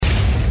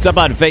It's up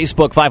on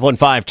Facebook,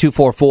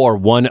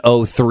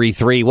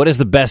 515-244-1033. What is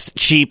the best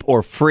cheap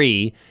or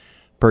free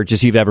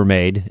purchase you've ever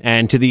made?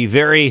 And to the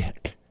very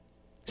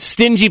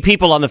stingy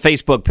people on the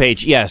Facebook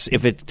page, yes,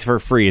 if it's for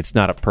free, it's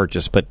not a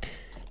purchase, but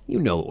you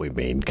know what we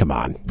mean. Come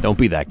on. Don't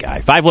be that guy.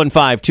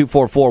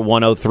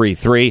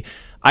 515-244-1033.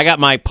 I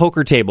got my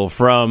poker table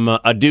from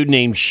a dude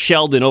named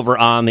Sheldon over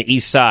on the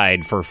east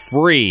side for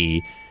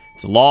free.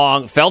 It's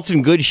long, felt's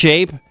in good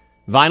shape,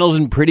 vinyl's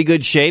in pretty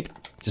good shape.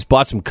 Just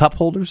bought some cup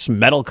holders, some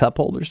metal cup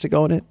holders to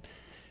go in it.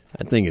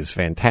 That thing is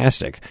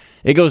fantastic.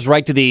 It goes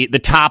right to the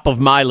top of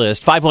my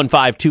list,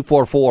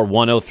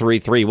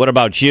 515-244-1033. What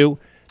about you?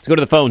 Let's go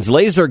to the phones.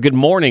 Laser, good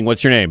morning.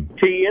 What's your name?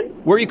 Tian.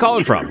 Where are you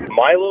calling from?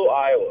 Milo,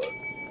 Iowa.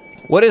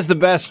 What is the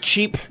best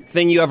cheap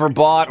thing you ever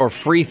bought or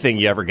free thing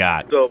you ever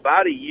got? So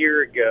about a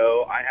year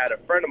ago, I had a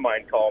friend of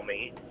mine call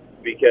me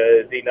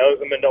because he knows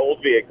I'm into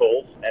old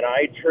vehicles, and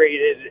I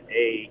traded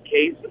a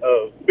case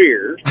of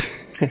beer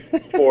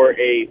for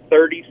a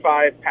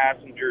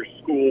 35-passenger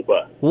school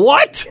bus.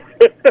 What?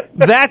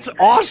 That's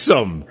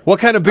awesome. What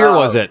kind of beer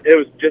was it? It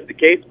was just a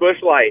case of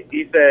Busch Light.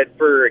 He said,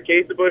 for a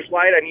case of Busch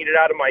Light, I need it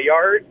out of my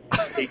yard.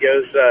 He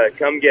goes,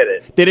 come get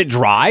it. Did it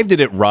drive?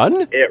 Did it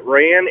run? It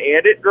ran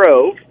and it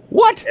drove.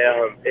 What?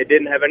 It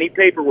didn't have any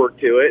paperwork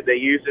to it. They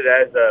used it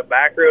as a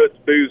backroads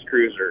booze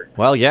cruiser.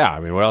 Well, yeah. I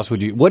mean, what else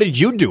would you... What did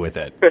you do with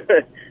it?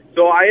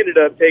 So I ended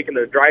up taking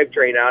the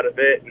drivetrain out of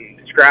it and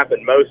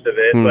scrapping most of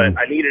it, but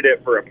I needed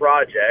it for a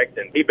project.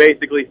 And he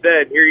basically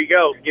said, here you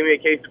go, give me a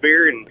case of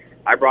beer. And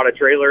I brought a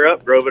trailer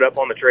up, drove it up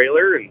on the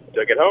trailer, and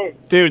took it home.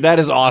 Dude, that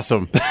is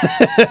awesome.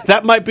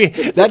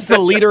 That's the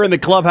leader in the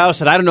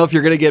clubhouse, and I don't know if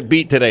you're going to get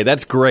beat today.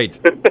 That's great.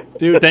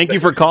 Dude, thank you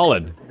for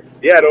calling.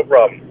 Yeah, no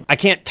problem. I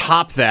can't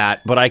top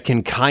that, but I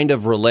can kind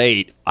of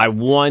relate. I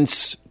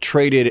once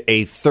traded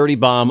a 30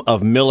 bomb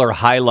of Miller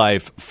High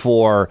Life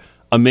for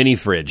a mini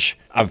fridge.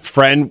 A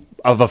friend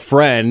of a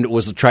friend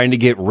was trying to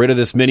get rid of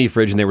this mini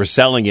fridge, and they were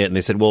selling it, and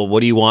they said, well, what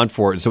do you want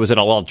for it? And so I said,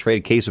 I'll trade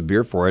a case of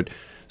beer for it.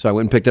 So I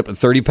went and picked up a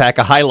 30-pack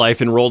of High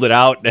Life and rolled it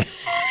out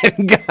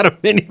and got a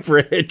mini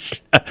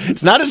fridge.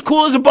 It's not as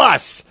cool as a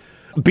bus.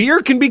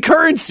 Beer can be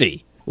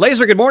currency.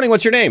 Laser, good morning.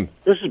 What's your name?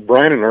 This is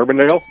Brian in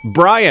Urbandale.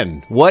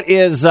 Brian, what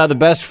is the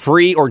best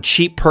free or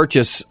cheap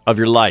purchase of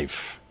your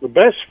life? The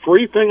best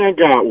free thing I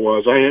got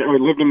was I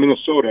lived in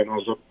Minnesota, and I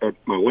was up at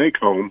my lake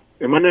home,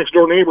 and my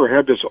next-door neighbor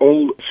had this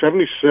old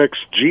 76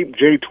 Jeep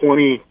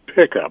J20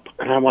 pickup,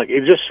 and I'm like,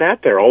 it just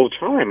sat there all the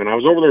time, and I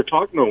was over there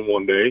talking to him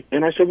one day,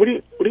 and I said, what are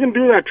you going to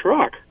do with that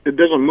truck? It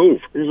doesn't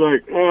move. He's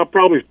like, I'll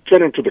probably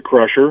send it to the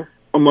crusher.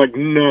 I'm like,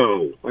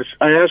 no.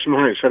 I asked him,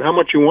 I said, how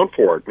much you want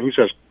for it? And he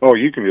says, oh,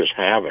 you can just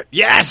have it.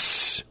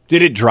 Yes!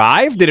 Did it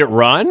drive? Did it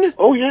run?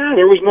 Oh, yeah,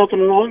 there was nothing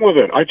wrong with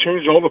it. I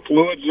changed all the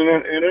fluids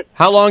in it.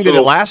 How long did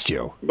it last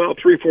you? About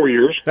 3-4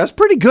 years. That's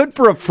pretty good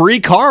for a free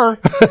car.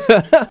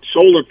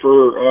 Sold it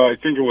for, I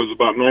think it was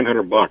about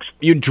 $900.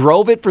 You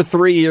drove it for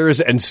 3 years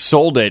and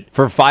sold it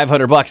for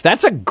 $500.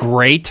 That's a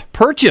great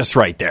purchase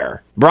right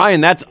there. Brian,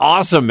 that's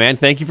awesome, man.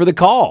 Thank you for the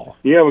call.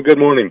 You have a good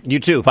morning. You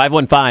too.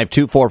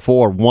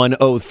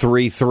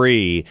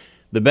 515-244-1033.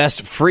 The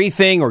best free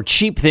thing or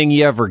cheap thing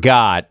you ever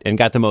got and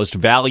got the most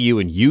value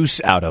and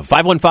use out of.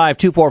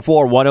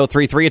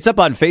 515-244-1033. It's up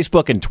on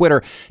Facebook and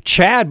Twitter.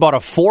 Chad bought a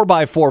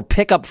 4x4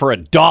 pickup for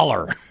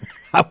 $1.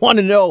 I want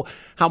to know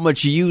how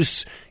much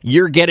use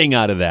you're getting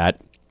out of that.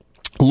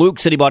 Luke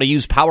said he bought a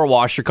used power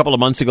washer a couple of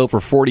months ago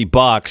for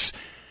 $40.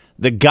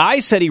 The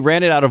guy said he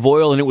ran it out of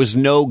oil and it was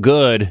no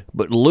good,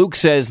 but Luke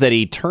says that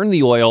he turned out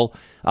the oil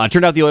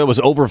was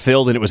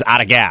overfilled and it was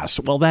out of gas.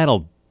 Well,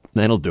 that'll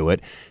do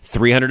it.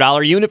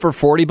 $300 unit for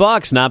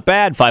 $40. Not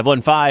bad.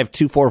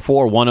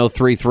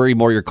 515-244-1033.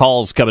 More of your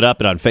calls coming up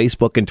and on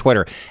Facebook and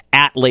Twitter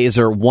at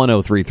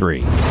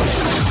Laser1033.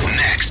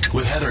 Next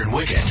with Heather and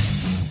Wicket.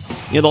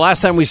 You know, the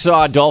last time we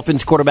saw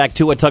Dolphins quarterback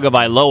Tua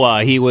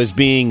Tagovailoa, he was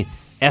being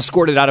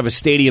escorted out of a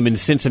stadium in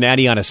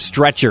Cincinnati on a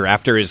stretcher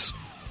after his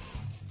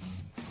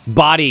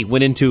body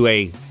went into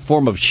a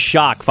form of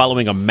shock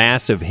following a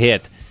massive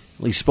hit.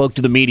 He spoke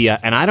to the media,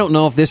 and I don't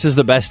know if this is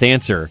the best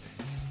answer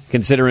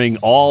considering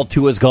all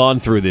Tua's gone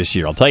through this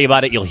year. I'll tell you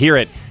about it. You'll hear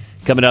it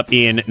coming up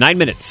in 9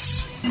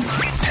 minutes.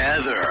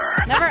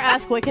 Heather. Never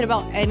ask Wicket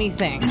about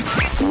anything.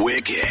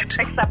 Wicket.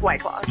 Except White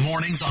Claw.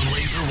 Mornings on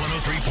Laser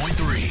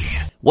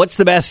 103.3. What's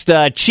the best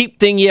cheap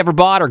thing you ever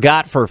bought or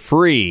got for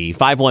free?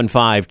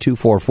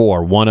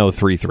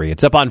 515-244-1033.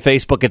 It's up on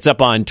Facebook. It's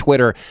up on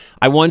Twitter.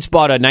 I once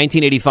bought a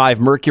 1985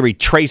 Mercury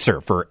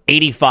Tracer for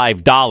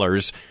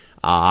 $85.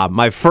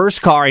 My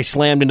first car I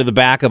slammed into the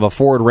back of a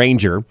Ford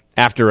Ranger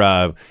after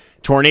a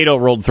tornado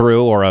rolled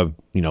through or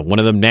one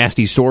of them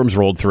nasty storms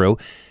rolled through.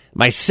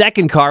 My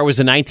second car was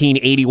a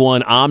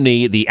 1981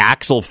 Omni. The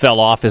axle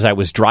fell off as I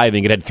was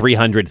driving. It had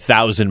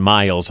 300,000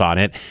 miles on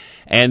it.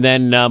 And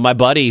then my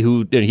buddy,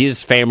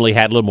 his family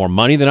had a little more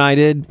money than I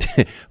did.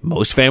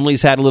 Most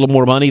families had a little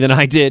more money than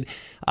I did.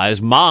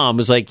 His mom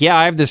was like, yeah,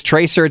 I have this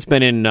Tracer. It's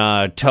been in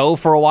tow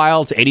for a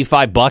while. It's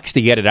 $85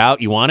 to get it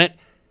out. You want it?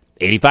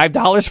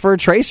 $85 for a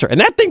Tracer.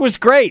 And that thing was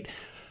great.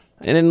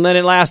 And then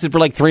it lasted for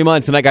like 3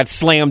 months, and I got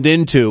slammed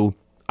into.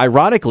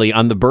 ironically,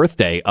 on the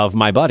birthday of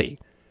my buddy,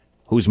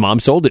 whose mom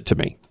sold it to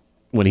me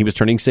when he was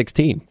turning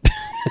 16.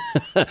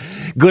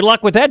 Good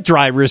luck with that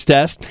driver's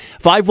test.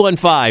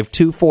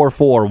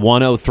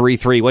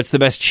 515-244-1033. What's the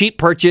best cheap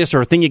purchase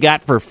or thing you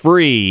got for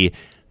free?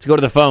 Let's go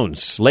to the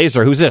phones.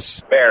 Laser, who's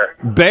this? Bear.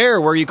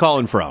 Bear, where are you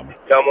calling from?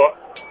 Thelma.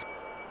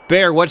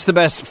 Bear, what's the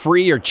best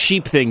free or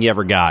cheap thing you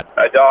ever got?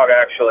 A dog,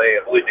 actually,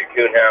 a Blue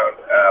Coonhound.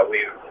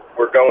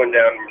 We're going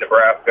down to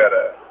Nebraska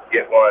to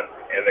get one,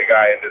 and the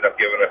guy ended up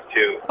giving us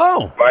 2.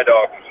 Oh. My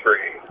dog was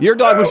free. Your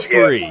dog was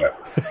free.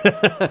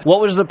 Yeah.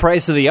 What was the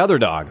price of the other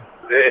dog?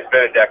 It's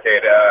been a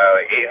decade,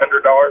 like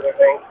 $800, I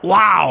think.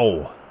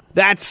 Wow.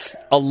 That's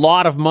a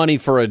lot of money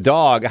for a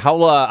dog. How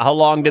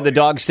long did the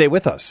dog stay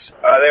with us?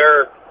 They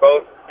were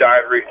both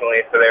died recently,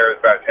 so they were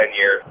about 10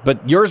 years.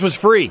 But yours was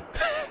free.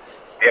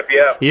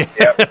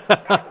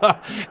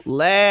 Yep.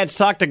 Let's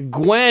talk to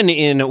Gwen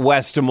in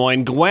West Des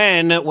Moines.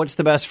 Gwen, what's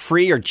the best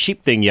free or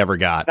cheap thing you ever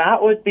got?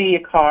 That would be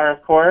a car,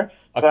 of course.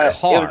 But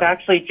car? It was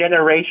actually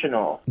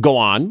generational. Go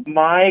on.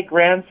 My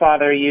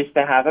grandfather used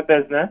to have a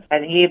business,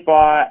 and he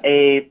bought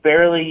a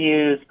barely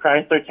used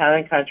Chrysler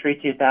Town & Country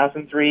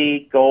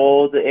 2003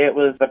 Gold. It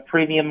was a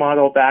premium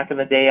model back in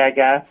the day, I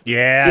guess.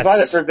 Yes. He bought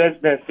it for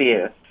business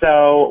use.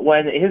 So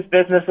when his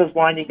business was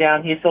winding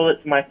down, he sold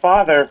it to my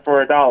father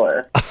for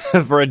 $1.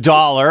 For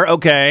 $1,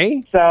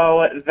 okay.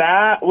 So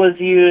that was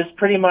used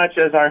pretty much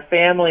as our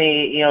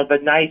family, the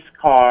nice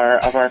car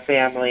of our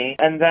family.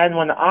 And then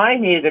when I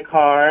needed a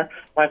car,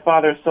 my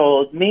father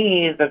sold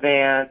me the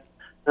van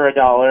for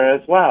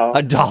 $1 as well.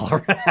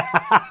 $1.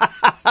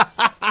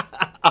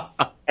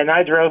 And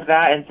I drove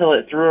that until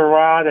it threw a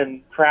rod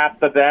and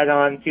crapped the bed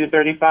on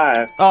 235.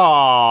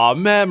 Aw,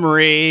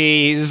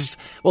 memories.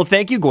 Well,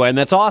 thank you, Gwen.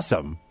 That's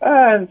awesome.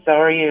 And so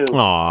are you.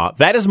 Aw,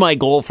 that is my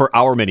goal for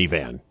our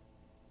minivan.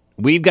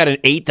 We've got a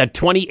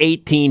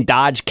 2018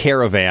 Dodge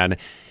Caravan,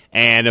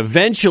 and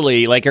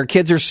eventually, like, our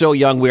kids are so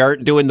young, we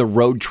aren't doing the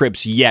road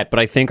trips yet, but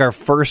I think our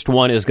first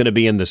one is going to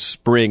be in the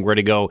spring. We're going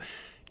to go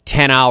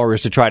 10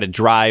 hours to try to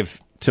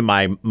drive to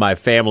my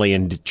family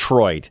in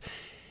Detroit,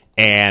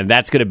 and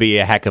that's going to be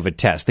a heck of a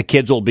test. The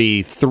kids will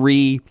be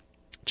 4,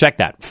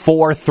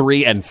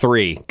 3, and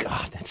 3.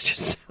 God, that's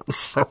just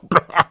so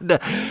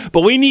bad.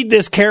 But we need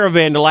this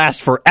caravan to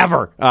last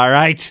forever, all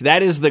right?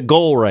 That is the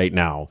goal right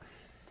now.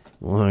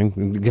 Well, I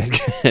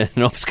don't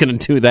know if it's going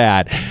to do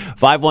that.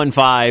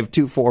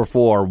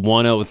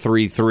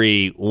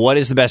 515-244-1033. What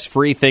is the best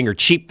free thing or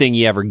cheap thing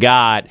you ever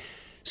got?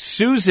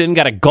 Susan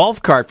got a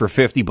golf cart for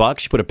 $50.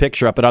 She put a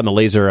picture up on the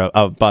Laser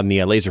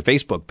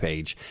Facebook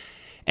page.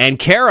 And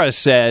Kara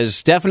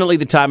says, definitely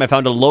the time I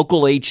found a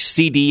local H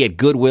CD at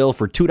Goodwill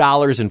for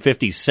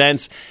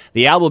 $2.50.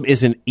 The album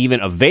isn't even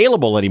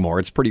available anymore.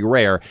 It's pretty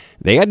rare.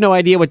 They had no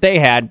idea what they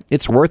had.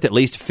 It's worth at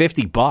least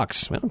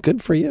 $50. Well,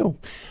 good for you.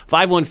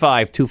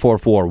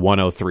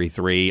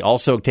 515-244-1033.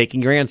 Also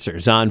taking your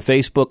answers on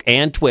Facebook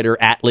and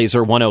Twitter at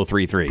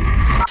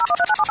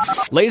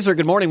Laser1033. Laser,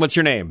 good morning. What's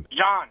your name?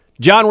 John.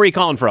 John, where are you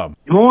calling from?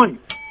 Good morning.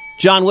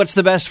 John, what's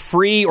the best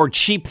free or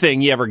cheap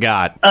thing you ever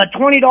got? A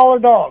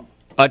 $20 dog.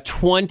 A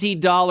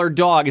 $20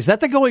 dog. Is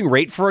that the going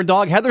rate for a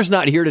dog? Heather's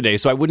not here today,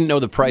 so I wouldn't know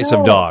the price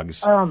of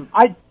dogs.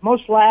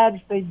 Most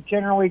labs, they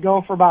generally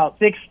go for about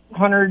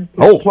 $600,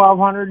 Oh.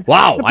 $1,200.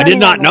 Wow, I did depending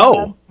not on the know.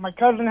 lab. My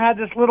cousin had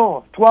this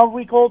little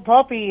 12-week-old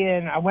puppy,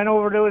 and I went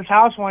over to his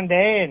house one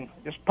day, and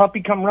this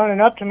puppy come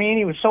running up to me, and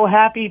he was so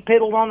happy he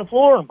piddled on the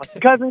floor. My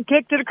cousin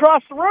kicked it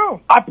across the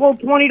room. I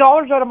pulled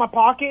 $20 out of my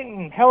pocket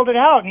and held it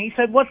out, and he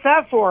said, "What's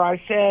that for?"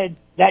 I said,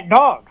 "That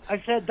dog."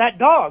 I said, "That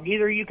dog.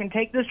 Either you can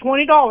take this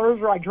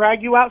 $20 or I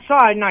drag you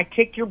outside and I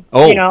kick your,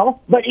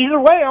 But either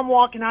way, I'm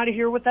walking out of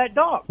here with that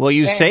dog." Well,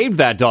 you saved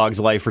that dog's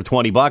life for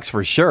 $20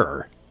 for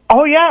sure.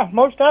 Oh, yeah,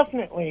 most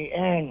definitely.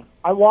 And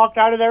I walked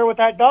out of there with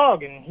that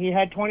dog, and he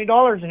had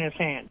 $20 in his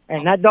hand.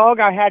 And that dog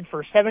I had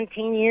for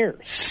 17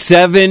 years.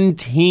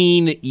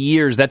 17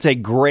 years. That's a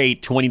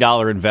great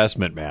 $20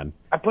 investment, man.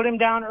 I put him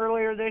down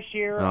earlier this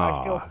year. Aw.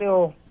 I still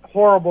feel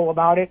horrible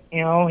about it.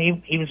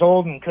 He was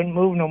old and couldn't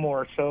move no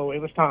more, so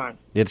it was time.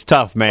 It's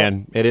tough,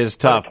 man. It is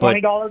tough. For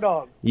a $20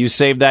 dog. You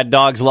saved that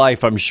dog's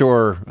life, I'm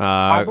sure.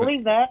 I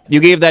believe that. You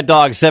gave that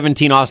dog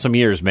 17 awesome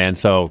years, man.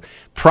 So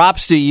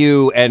props to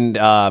you, and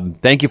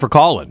thank you for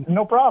calling.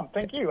 No problem.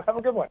 Thank you. Have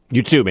a good one.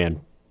 You too,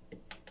 man.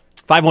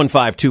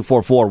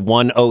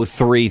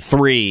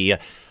 515-244-1033.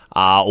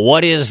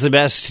 What is the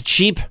best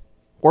cheap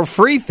or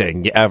free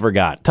thing you ever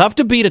got? Tough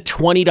to beat a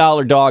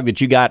 $20 dog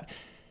that you got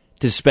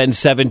to spend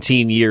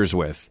 17 years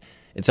with.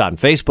 It's on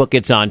Facebook.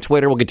 It's on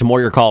Twitter. We'll get to more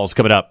of your calls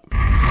coming up.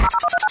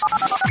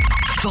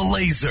 The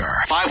Laser.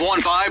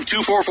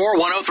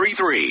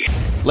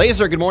 515-244-1033.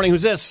 Laser, good morning.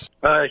 Who's this?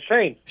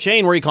 Shane.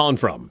 Shane, where are you calling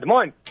from? Des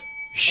Moines.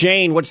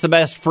 Shane, what's the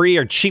best free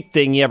or cheap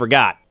thing you ever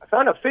got? I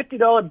found a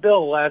 $50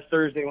 bill last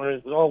Thursday when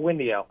it was all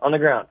windy out on the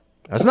ground.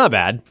 That's not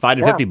bad.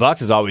 Finding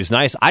 $50 is always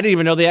nice. I didn't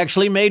even know they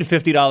actually made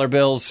 $50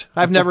 bills.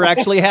 I've never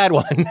actually had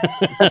one.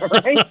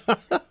 Right?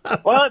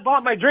 Well, I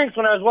bought my drinks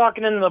when I was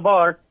walking into the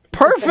bar.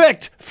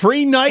 Perfect.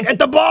 Free night at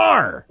the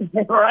bar.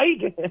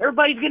 Right?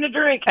 Everybody's going to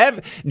drink.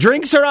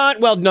 Drinks are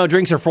on. Well, no,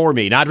 drinks are for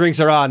me. Not drinks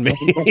are on me.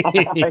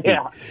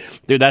 Yeah.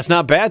 Dude, that's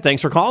not bad.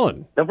 Thanks for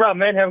calling. No problem,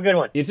 man. Have a good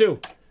one. You too.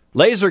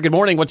 Laser, good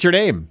morning. What's your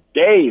name?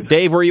 Dave.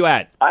 Dave, where are you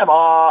at?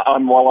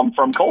 I'm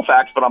from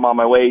Colfax, but I'm on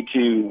my way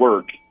to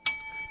work.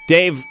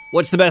 Dave,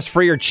 what's the best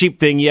free or cheap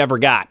thing you ever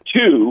got?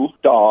 2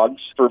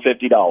 dogs for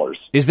 $50.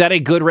 Is that a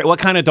good rate? What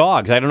kind of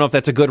dogs? I don't know if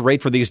that's a good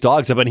rate for these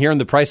dogs. I've been hearing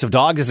the price of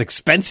dogs is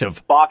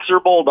expensive. Boxer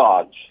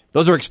bulldogs.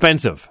 Those are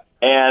expensive.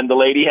 And the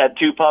lady had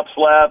 2 pups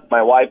left.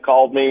 My wife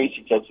called me.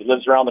 She said she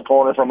lives around the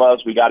corner from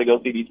us. We got to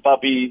go see these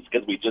puppies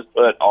because we just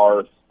put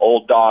our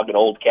old dog and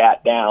old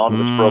cat down,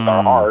 which broke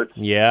our hearts.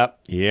 Yep.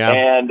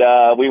 And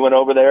we went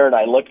over there, and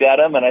I looked at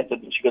him, and I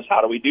said, she goes,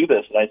 how do we do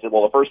this? And I said,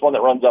 well, the first one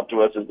that runs up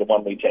to us is the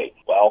one we take.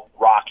 Well,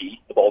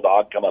 Rocky, the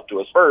bulldog, come up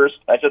to us first.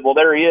 I said, well,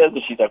 there he is.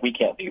 And she's like, we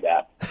can't do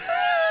that.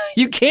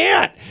 You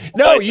can't.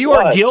 No, you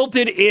are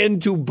guilted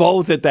into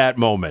both at that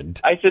moment.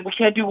 I said, we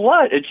can't do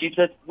what? And she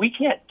said, we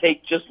can't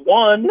take just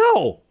one.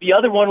 No. The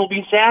other one will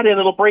be sad and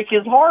it'll break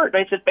his heart.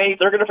 And I said, babe,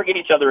 they're going to forget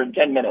each other in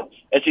 10 minutes.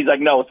 And she's like,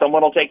 no,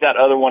 someone will take that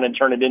other one and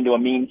turn it into a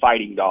mean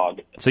fighting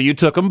dog. So you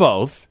took them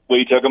both.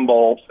 We took them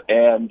both,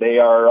 and they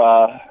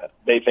are,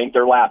 they think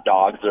they're lap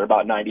dogs. They're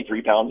about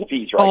 93 pounds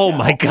apiece right now. Oh,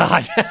 my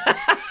God.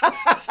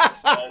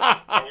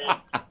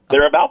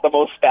 They're about the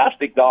most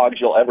spastic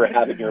dogs you'll ever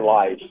have in your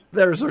life.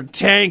 There's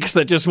tanks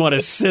that just want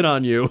to sit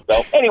on you.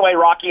 So, anyway,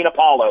 Rocky and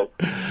Apollo.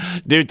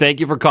 Dude, thank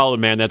you for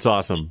calling, man. That's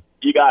awesome.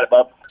 You got it,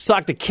 bub. Let's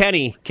talk to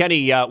Kenny.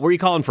 Kenny, where are you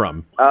calling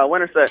from?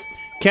 Winterset.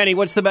 Kenny,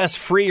 what's the best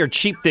free or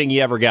cheap thing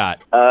you ever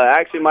got?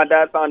 Actually, my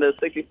dad found a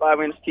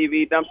 65-inch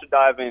TV dumpster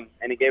diving,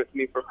 and he gave it to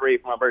me for free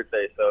for my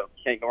birthday, so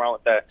can't go wrong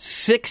with that.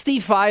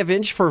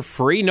 65-inch for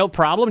free? No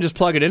problem? Just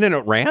plug it in and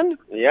it ran?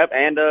 Yep,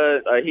 and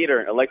a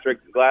heater,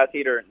 electric glass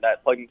heater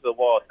that plugged into the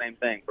wall, same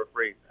thing, for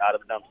free, out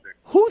of the dumpster.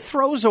 Who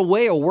throws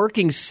away a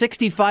working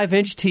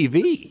 65-inch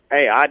TV?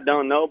 Hey, I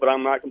don't know, but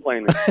I'm not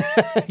complaining.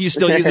 You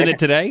still using it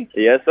today?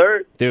 Yes,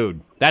 sir.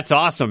 Dude, that's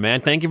awesome,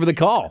 man. Thank you for the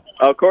call.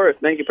 Of course.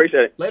 Thank you.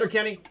 Appreciate it. Later,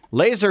 Kenny.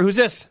 Laser, who's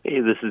this? Hey,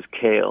 this is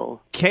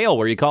Kale. Kale,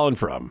 where are you calling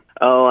from?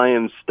 Oh, I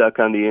am stuck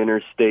on the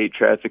interstate.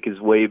 Traffic is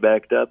way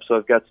backed up, so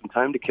I've got some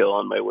time to kill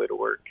on my way to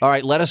work. All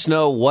right, let us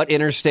know what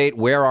interstate.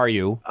 Where are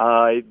you?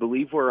 I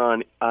believe we're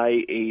on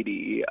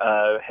I-80,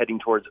 heading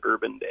towards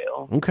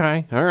Urbandale.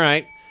 Okay, all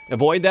right.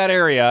 Avoid that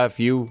area if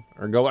you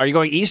are going. Are you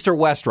going east or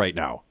west right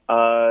now?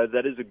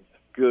 That is a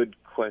good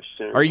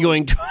question. Are you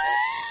going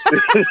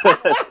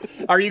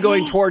Are you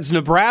going towards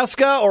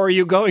Nebraska or are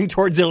you going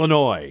towards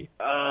Illinois?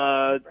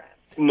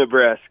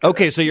 Nebraska.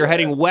 Okay, so you're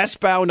heading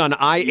westbound on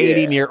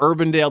I-80 near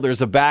Urbandale.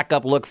 There's a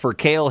backup. Look for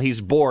Kale.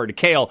 He's bored.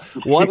 Kale,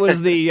 what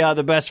was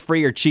the best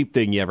free or cheap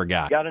thing you ever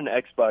got? Got an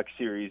Xbox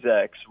Series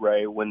X,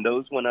 right? When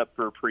those went up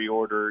for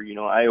pre-order,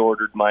 I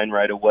ordered mine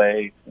right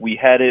away. We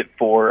had it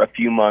for a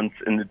few months,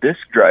 and the disk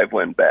drive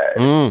went bad.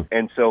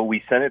 And so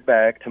we sent it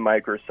back to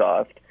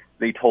Microsoft.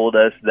 They told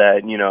us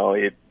that,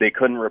 they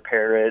couldn't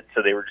repair it,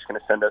 so they were just going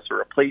to send us a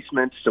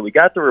replacement. So we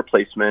got the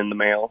replacement in the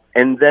mail,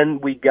 and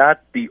then we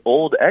got the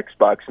old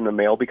Xbox in the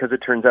mail because it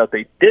turns out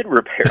they did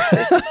repair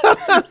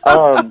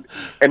it.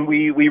 And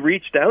we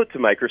reached out to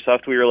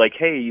Microsoft. We were like,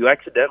 hey, you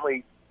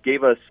accidentally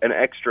gave us an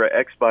extra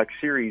Xbox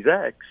Series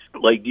X.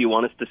 Do you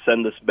want us to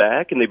send this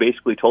back? And they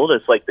basically told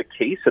us, the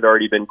case had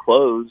already been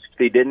closed.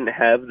 They didn't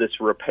have this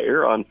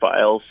repair on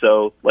file.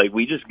 So,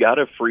 we just got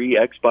a free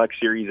Xbox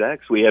Series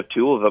X. We have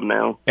 2 of them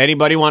now.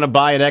 Anybody want to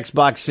buy an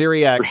Xbox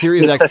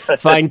Series X?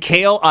 Find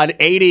Kale on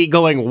 80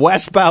 going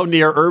westbound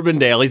near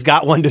Urbandale. He's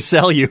got one to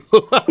sell you.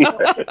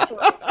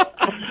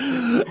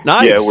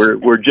 Nice. Yeah,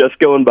 we're just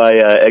going by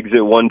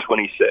exit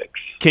 126.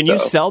 Can you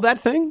sell that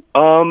thing?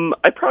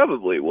 I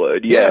probably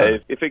would. Yeah,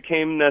 if it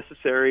came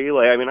necessary.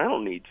 I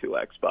don't need 2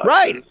 Xboxes.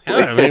 Right.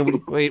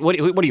 Wait, what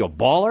are you, a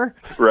baller?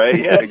 Right.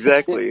 Yeah.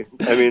 Exactly.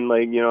 I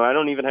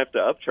don't even have to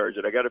upcharge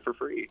it. I got it for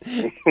free.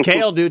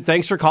 Kale, dude,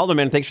 thanks for calling,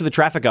 man. Thanks for the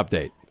traffic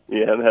update.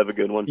 Yeah. Have a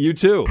good one. You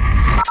too.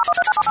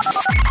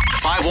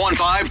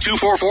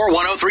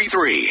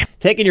 515-244-1033.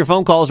 Taking your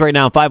phone calls right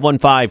now,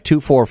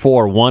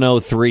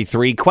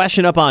 515-244-1033.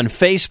 Question up on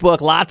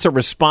Facebook, lots of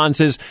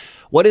responses.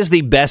 What is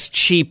the best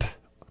cheap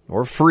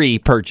or free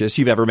purchase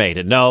you've ever made?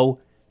 And no,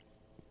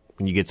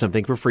 when you get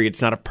something for free,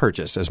 it's not a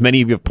purchase, as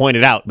many of you have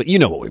pointed out, but you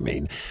know what we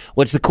mean.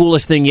 What's the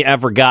coolest thing you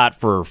ever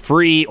got for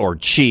free or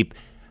cheap?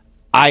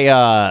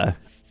 I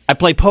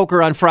play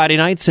poker on Friday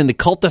nights in the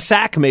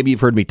cul-de-sac. Maybe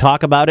you've heard me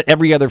talk about it.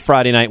 Every other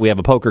Friday night we have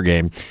a poker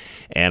game.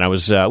 And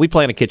we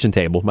play on a kitchen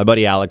table. My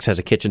buddy Alex has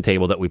a kitchen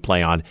table that we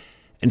play on.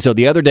 And so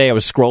the other day I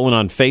was scrolling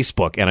on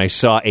Facebook and I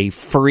saw a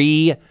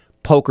free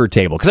poker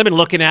table. Because I've been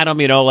looking at them,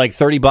 $30, $100,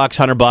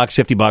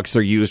 $50,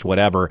 they're used,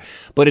 whatever.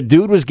 But a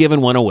dude was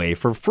giving one away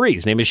for free.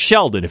 His name is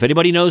Sheldon. If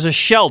anybody knows a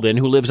Sheldon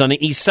who lives on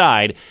the east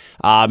side,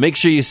 make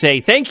sure you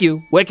say, thank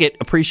you, Wicket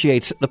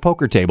appreciates the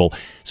poker table.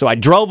 So I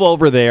drove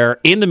over there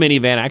in the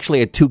minivan. I actually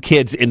had 2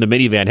 kids in the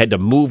minivan. Had to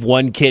move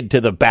one kid to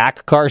the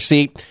back car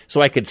seat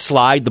so I could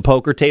slide the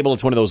poker table.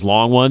 It's one of those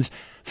long ones.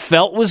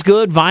 Felt was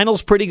good.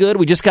 Vinyl's pretty good.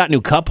 We just got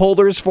new cup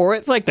holders for it.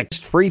 It's like the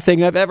free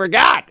thing I've ever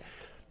got.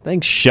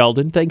 Thanks,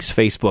 Sheldon. Thanks,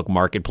 Facebook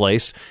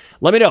Marketplace.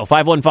 Let me know,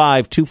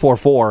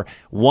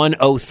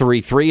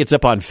 515-244-1033. It's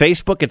up on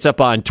Facebook. It's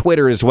up on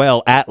Twitter as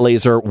well, at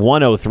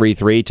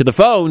Laser1033. To the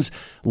phones,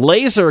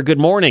 Laser, good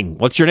morning.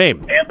 What's your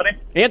name? Anthony.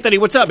 Anthony,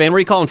 what's up, man? Where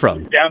are you calling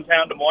from?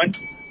 Downtown Des Moines.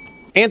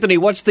 Anthony,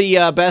 what's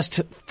the best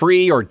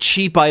free or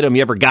cheap item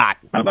you ever got?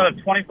 How about a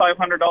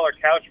 $2,500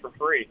 couch for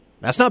free?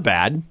 That's not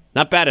bad.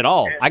 Not bad at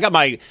all. I got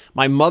my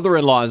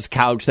mother-in-law's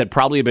couch that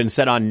probably had been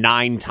set on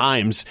 9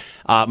 times.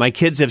 My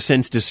kids have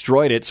since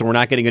destroyed it, so we're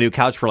not getting a new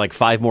couch for like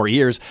 5 more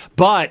years.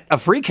 But a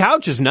free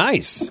couch is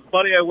nice. A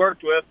buddy I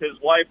worked with, his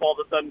wife all of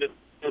a sudden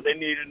decided they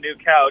needed a new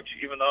couch,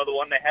 even though the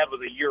one they had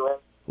was a year old.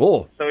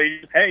 Oh. So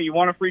he, hey, you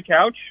want a free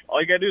couch? All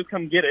you got to do is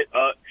come get it.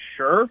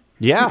 Sure.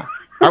 Yeah.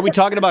 Are we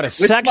talking about a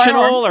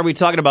sectional? Are we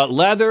talking about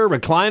leather,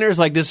 recliners?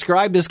 Like,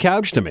 describe this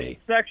couch to me.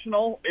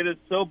 Sectional. It is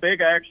so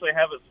big, I actually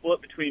have it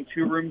split between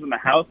 2 rooms in the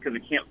house because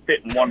it can't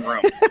fit in one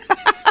room.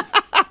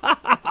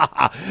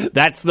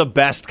 That's the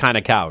best kind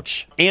of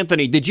couch.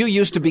 Anthony, did you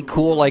used to be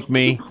cool like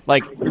me?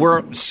 Like,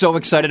 we're so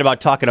excited about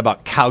talking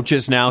about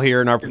couches now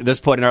here in this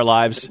point in our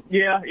lives.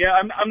 Yeah.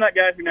 I'm that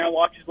guy who now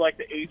watches like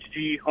the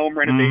HG home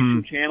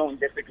renovation channel and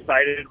gets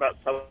excited about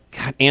stuff.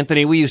 God,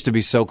 Anthony, we used to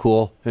be so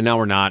cool, and now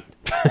we're not.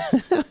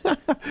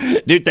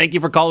 Dude, thank you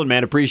for calling,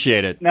 man.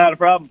 Appreciate it. Not a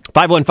problem.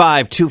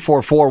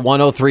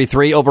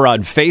 515-244-1033 over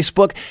on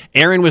Facebook.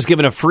 Aaron was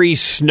given a free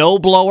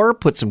snowblower,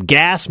 put some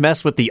gas,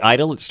 messed with the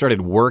idle. It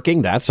started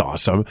working. That's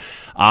awesome.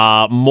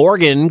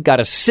 Morgan got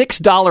a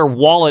 $6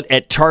 wallet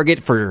at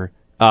Target for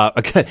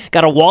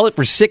got a wallet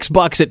for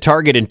 $6 at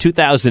Target in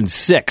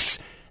 2006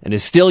 and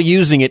is still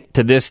using it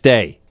to this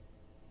day.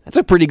 That's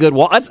a pretty good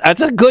wallet.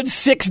 That's a good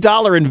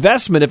 $6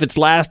 investment if it's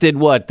lasted,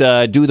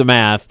 do the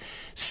math,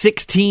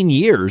 16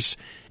 years.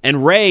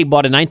 And Ray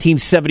bought a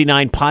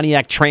 1979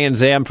 Pontiac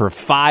Trans Am for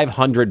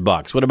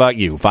 $500. What about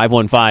you?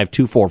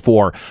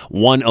 515-244-1033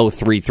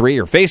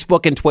 or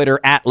Facebook and Twitter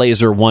at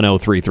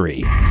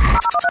Laser1033.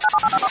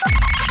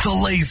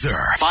 The Laser.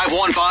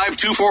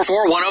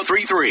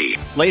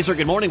 515-244-1033. Laser,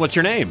 good morning. What's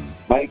your name?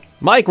 Mike.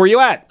 Mike, where you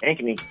at?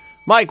 Ankeny.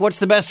 Mike, what's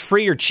the best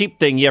free or cheap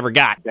thing you ever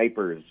got?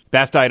 Diapers.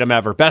 Best item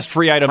ever. Best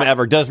free item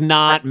ever. Does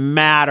not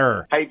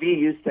matter. Hy-Vee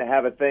used to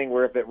have a thing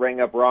where if it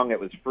rang up wrong, it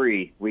was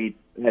free. We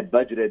had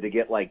budgeted to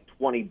get like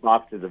 20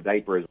 boxes of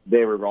diapers.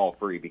 They were all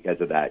free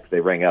because of that.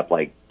 They rang up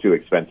like too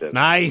expensive.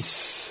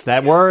 Nice.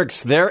 That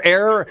works. Their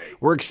error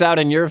works out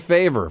in your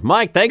favor.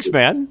 Mike, thanks,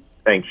 man.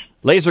 Thanks.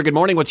 Laser, good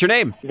morning. What's your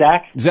name?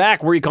 Zach.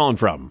 Zach, where are you calling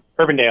from?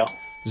 Urbandale.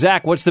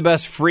 Zach, what's the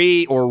best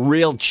free or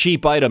real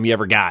cheap item you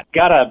ever got?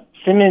 Got a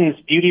Simmons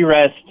Beauty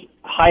Rest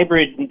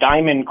hybrid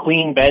diamond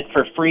queen bed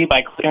for free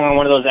by clicking on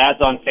one of those ads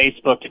on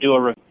Facebook to do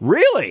a review.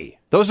 Really?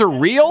 Those are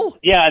real?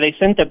 Yeah, they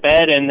sent the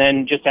bed and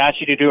then just asked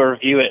you to do a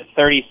review at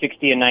 30,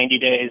 60, and 90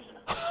 days.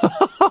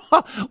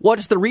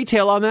 What's the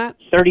retail on that?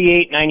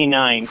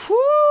 $38.99.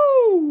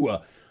 Woo!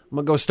 I'm going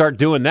to go start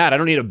doing that. I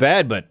don't need a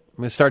bed, but I'm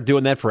going to start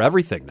doing that for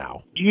everything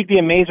now. You'd be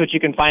amazed what you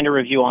can find a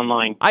review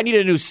online. I need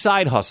a new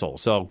side hustle,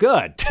 so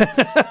good.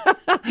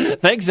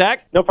 Thanks,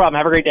 Zach. No problem.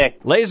 Have a great day.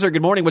 Laser,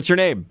 good morning. What's your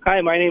name? Hi,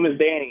 my name is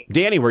Danny.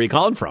 Danny, where are you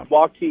calling from?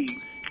 Waukee.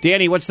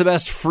 Danny, what's the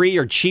best free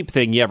or cheap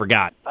thing you ever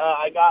got?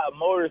 I got a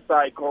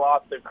motorcycle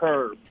off the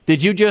curb.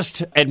 Did you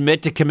just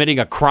admit to committing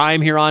a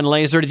crime here on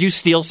Laser? Did you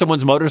steal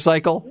someone's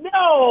motorcycle? No.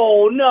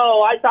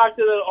 I talked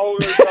to the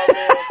owners of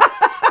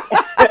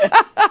it,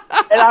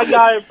 and I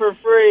got it for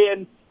free,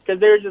 and because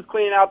they were just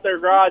cleaning out their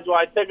garage. Well,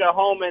 I took it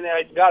home, and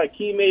I got a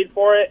key made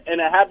for it, and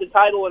I had the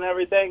title and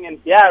everything, and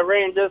yeah, it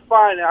ran just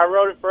fine, and I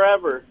rode it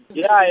forever.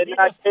 Yeah, and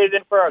I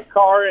traded it for a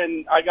car,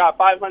 and I got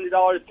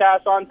 $500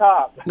 cash on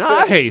top.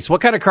 Nice.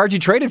 What kind of car did you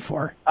trade it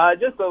for?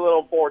 Just a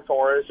little Ford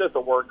Taurus, just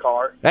a work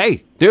car.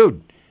 Hey,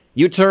 dude,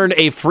 you turned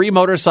a free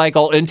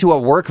motorcycle into a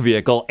work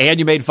vehicle, and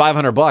you made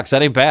 $500.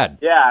 That ain't bad.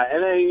 Yeah,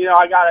 and then,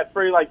 I got a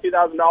free,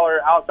 $2,000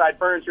 outside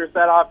furniture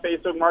set off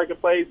Facebook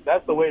Marketplace.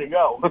 That's the way to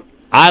go.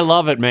 I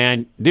love it,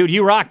 man. Dude,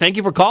 you rock. Thank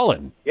you for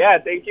calling. Yeah,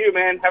 thank you,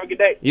 man. Have a good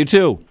day. You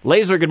too.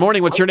 Laser, good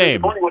morning. What's your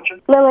name?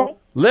 Lily.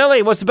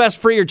 Lily, what's the best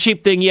free or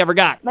cheap thing you ever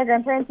got? My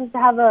grandparents used to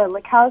have a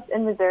lake house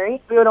in Missouri.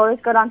 We would always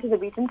go down to the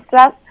beach and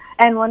stuff.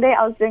 And one day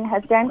I was doing a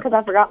headstand because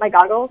I forgot my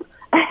goggles.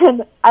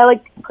 And I,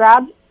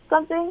 grabbed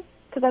something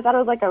because I thought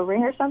it was a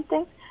ring or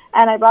something.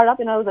 And I brought it up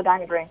and it was a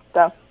diamond ring.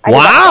 So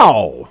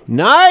wow.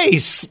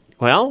 Nice.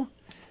 Well,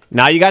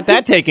 now you got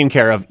that taken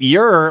care of.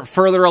 You're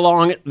further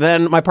along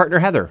than my partner,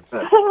 Heather.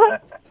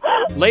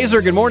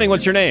 Laser, good morning.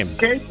 What's your name?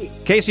 Casey.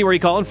 Casey, where are you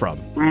calling from?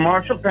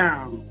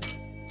 Marshalltown.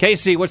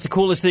 Casey, what's the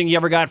coolest thing you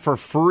ever got for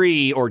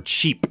free or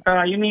cheap?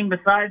 You mean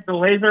besides the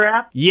Laser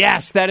app?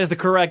 Yes, that is the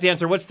correct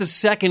answer. What's the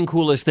second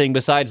coolest thing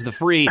besides the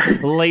free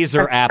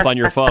Laser app on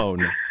your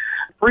phone?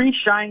 free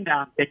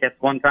Shinedown tickets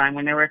one time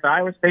when they were at the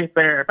Iowa State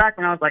Fair. Back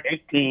when I was like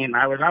 18,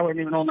 I wasn't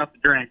even old enough to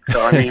drink.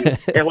 So, I mean,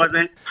 it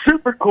wasn't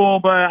super cool,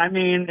 but, I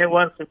mean, it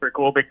was super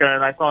cool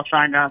because I saw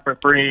Shinedown for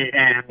free,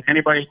 and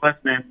anybody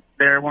listening,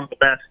 they're one of the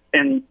best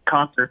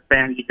in-concert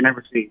bands you can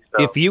ever see.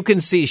 So. If you can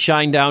see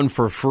Shinedown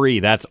for free,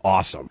 that's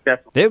awesome.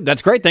 Definitely. Dude,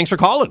 that's great. Thanks for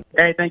calling.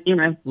 Hey, thank you,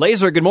 man.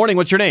 Laser, good morning.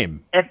 What's your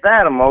name? It's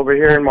Adam over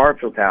here in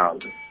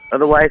Marshalltown,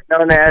 otherwise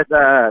known as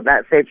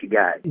that safety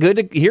guy. Good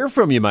to hear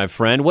from you, my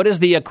friend. What is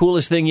the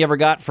coolest thing you ever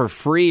got for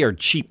free or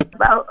cheap?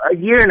 About a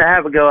year and a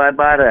half ago, I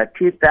bought a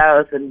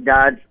 2000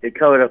 Dodge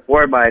Dakota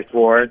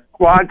 4x4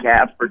 quad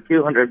cab for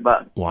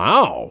 $200.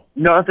 Wow.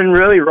 Nothing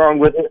really wrong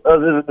with it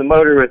other than the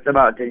motor was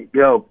about to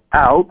go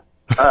out.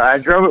 I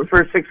drove it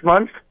for 6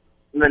 months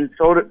and then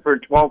sold it for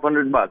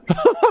 $1,200.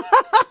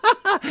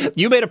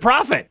 You made a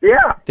profit.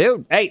 Yeah.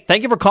 Dude, hey,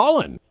 thank you for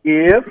calling.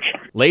 Yep.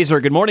 Laser,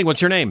 good morning.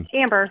 What's your name?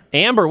 Amber.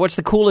 Amber, what's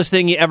the coolest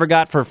thing you ever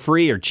got for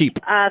free or cheap?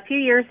 A few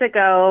years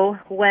ago,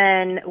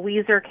 when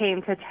Weezer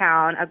came to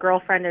town, a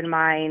girlfriend and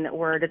mine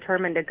were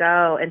determined to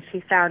go, and she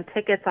found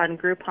tickets on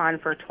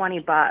Groupon for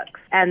 $20.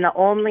 And the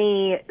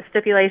only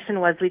stipulation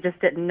was we just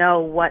didn't know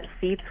what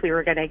seats we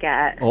were going to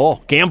get.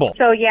 Oh, gamble.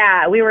 So,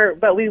 yeah, we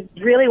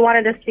really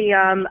wanted to see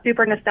them.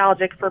 Super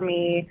nostalgic for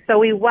me. So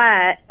we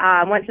went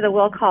to the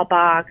will call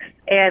box,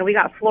 and we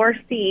got floor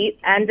seat,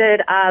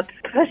 ended up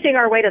pushing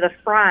our way to the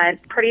front.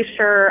 Pretty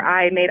sure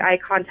I made eye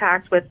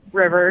contact with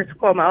Rivers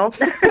Cuomo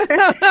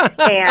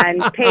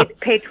and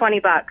paid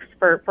 $20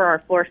 for our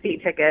floor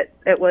seat ticket.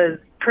 It was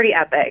pretty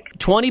epic.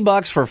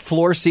 $20 for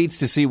floor seats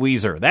to see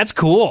Weezer. That's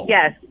cool.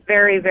 Yes,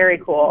 very, very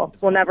cool.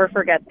 We'll never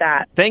forget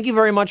that. Thank you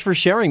very much for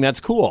sharing. That's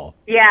cool.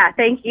 Yeah,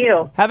 thank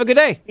you. Have a good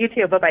day. You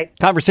too. Bye-bye.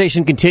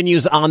 Conversation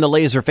continues on the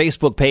Laser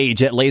Facebook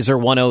page at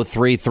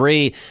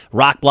Laser1033.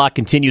 Rock Block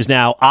continues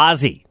now.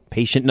 Ozzy,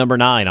 patient number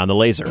 9 on the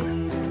Laser.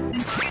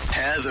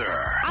 Heather.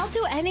 I'll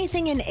do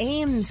anything in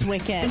Ames,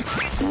 Wicket.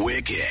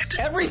 Wicket.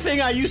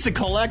 Everything I used to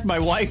collect, my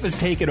wife has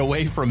taken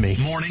away from me.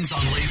 Mornings on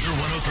Laser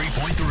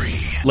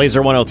 103.3.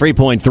 Laser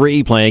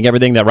 103.3, playing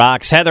everything that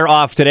rocks. Heather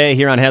off today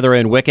here on Heather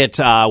and Wicket.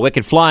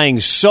 Wicket flying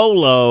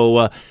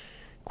solo.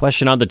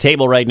 Question on the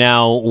table right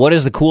now. What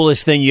is the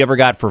coolest thing you ever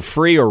got for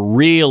free or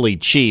really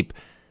cheap?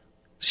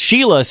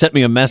 Sheila sent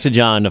me a message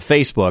on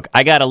Facebook.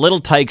 I got a Little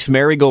Tykes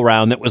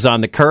merry-go-round that was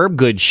on the curb,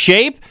 good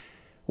shape.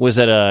 Was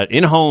at an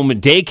in-home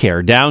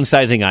daycare,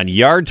 downsizing on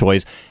yard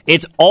toys.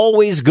 It's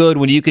always good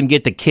when you can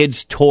get the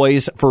kids'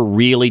 toys for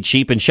really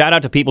cheap. And shout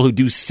out to people who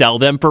do sell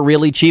them for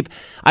really cheap.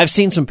 I've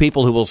seen some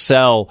people who will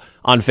sell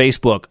on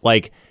Facebook,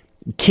 like,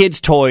 kids'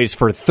 toys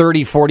for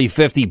 $30,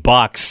 $40,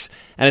 $50.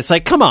 And it's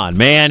like, come on,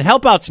 man,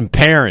 help out some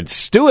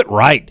parents. Do it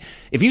right.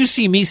 If you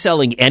see me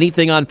selling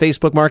anything on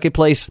Facebook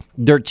Marketplace,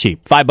 dirt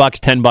cheap. $5,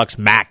 $10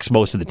 max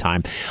most of the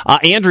time.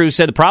 Andrew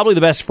said probably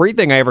the best free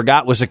thing I ever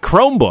got was a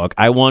Chromebook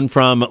I won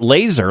from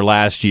Laser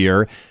last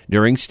year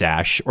during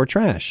Stash or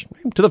Trash.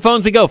 To the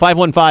phones we go,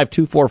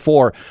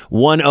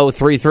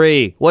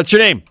 515-244-1033. What's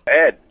your name?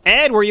 Ed.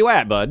 Ed, where you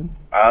at, bud?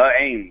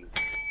 Ames.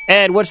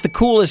 Ed, what's the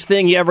coolest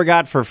thing you ever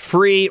got for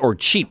free or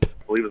cheap? I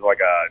believe it was like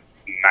a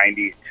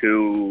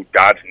 92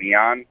 Dodge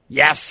Neon.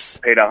 Yes.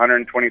 Paid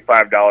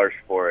 $125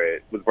 for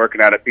it. Was working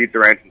at a pizza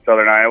ranch in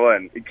southern Iowa,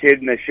 and the kid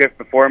in the shift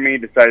before me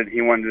decided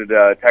he wanted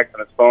to text on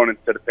his phone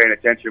instead of paying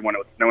attention when it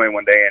was snowing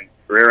one day and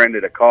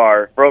rear-ended a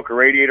car. Broke a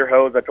radiator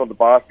hose. I told the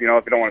boss, if you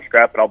don't want to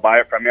scrap it, I'll buy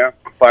it from you.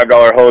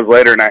 $5 hose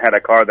later, and I had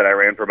a car that I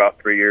ran for about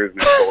 3 years and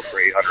it sold for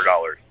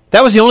 $800.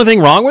 That was the only thing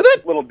wrong with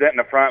it? A little dent in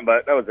the front,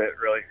 but that was it,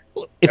 really.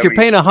 If you're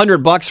paying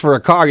 $100 for a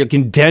car, you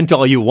can dent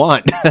all you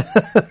want.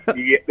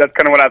 Yeah, that's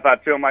kind of what I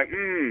thought, too. I'm like,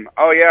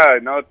 oh, yeah,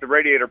 no, it's the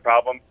radiator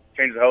problem.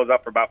 Changed the hose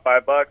up for about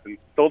 $5 and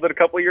sold it a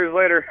couple of years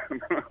later.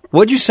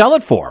 What'd you sell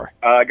it for?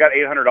 I got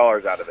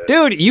 $800 out of it.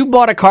 Dude, you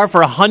bought a car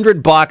for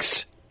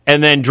 $100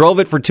 and then drove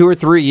it for 2 or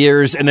 3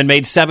 years and then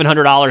made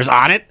 $700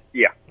 on it?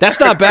 Yeah. That's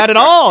not bad at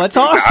all. That's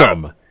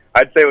awesome.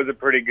 I'd say it was a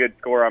pretty good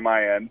score on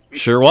my end.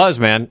 Sure was,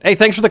 man. Hey,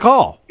 thanks for the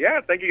call. Yeah,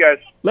 thank you guys.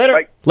 Later.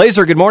 Bye.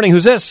 Laser, good morning.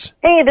 Who's this?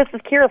 Hey, this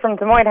is Kira from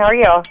Des Moines. How are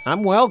you?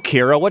 I'm well,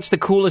 Kira. What's the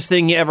coolest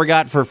thing you ever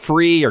got for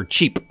free or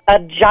cheap? A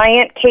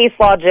giant Case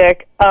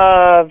Logic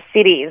of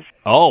CDs.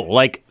 Oh,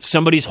 like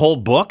somebody's whole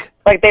book?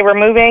 Like they were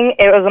moving,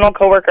 it was an old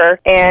coworker,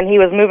 and he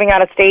was moving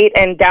out of state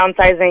and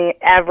downsizing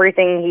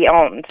everything he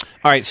owned.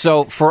 All right,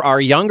 so for our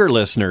younger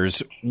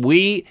listeners,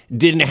 we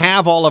didn't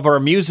have all of our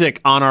music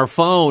on our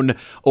phone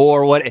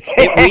or what.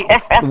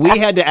 We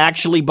had to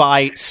actually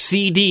buy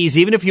CDs.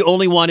 Even if you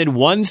only wanted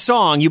one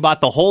song, you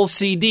bought the whole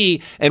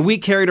CD, and we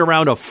carried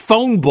around a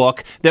phone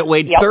book that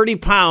weighed 30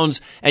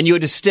 pounds, and you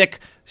had to stick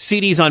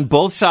CDs on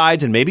both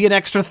sides and maybe an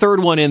extra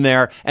third one in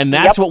there. And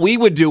that's what we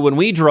would do when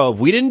we drove.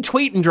 We didn't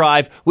tweet and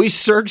drive. We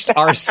searched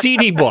our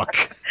CD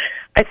book.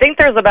 I think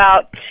there's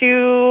about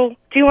 200 to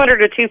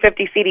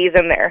 250 CDs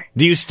in there.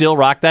 Do you still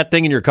rock that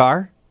thing in your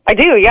car? I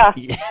do, yeah.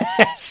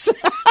 Yes.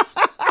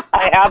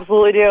 I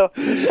absolutely do.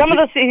 Some of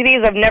the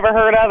CDs I've never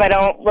heard of, I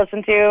don't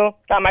listen to.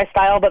 Not my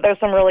style, but there's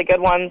some really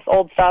good ones,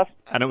 old stuff.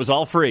 And it was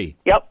all free.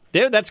 Yep.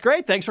 Dude, that's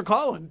great. Thanks for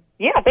calling.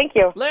 Yeah, thank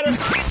you. Later.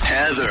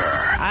 Heather.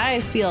 I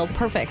feel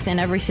perfect in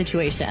every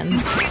situation.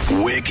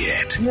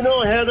 Wicket. You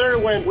know, Heather,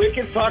 when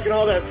Wicked's talking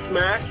all that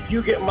smack,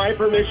 you get my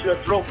permission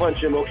to throw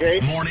punch him, okay?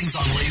 Mornings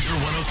on Laser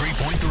 103.3.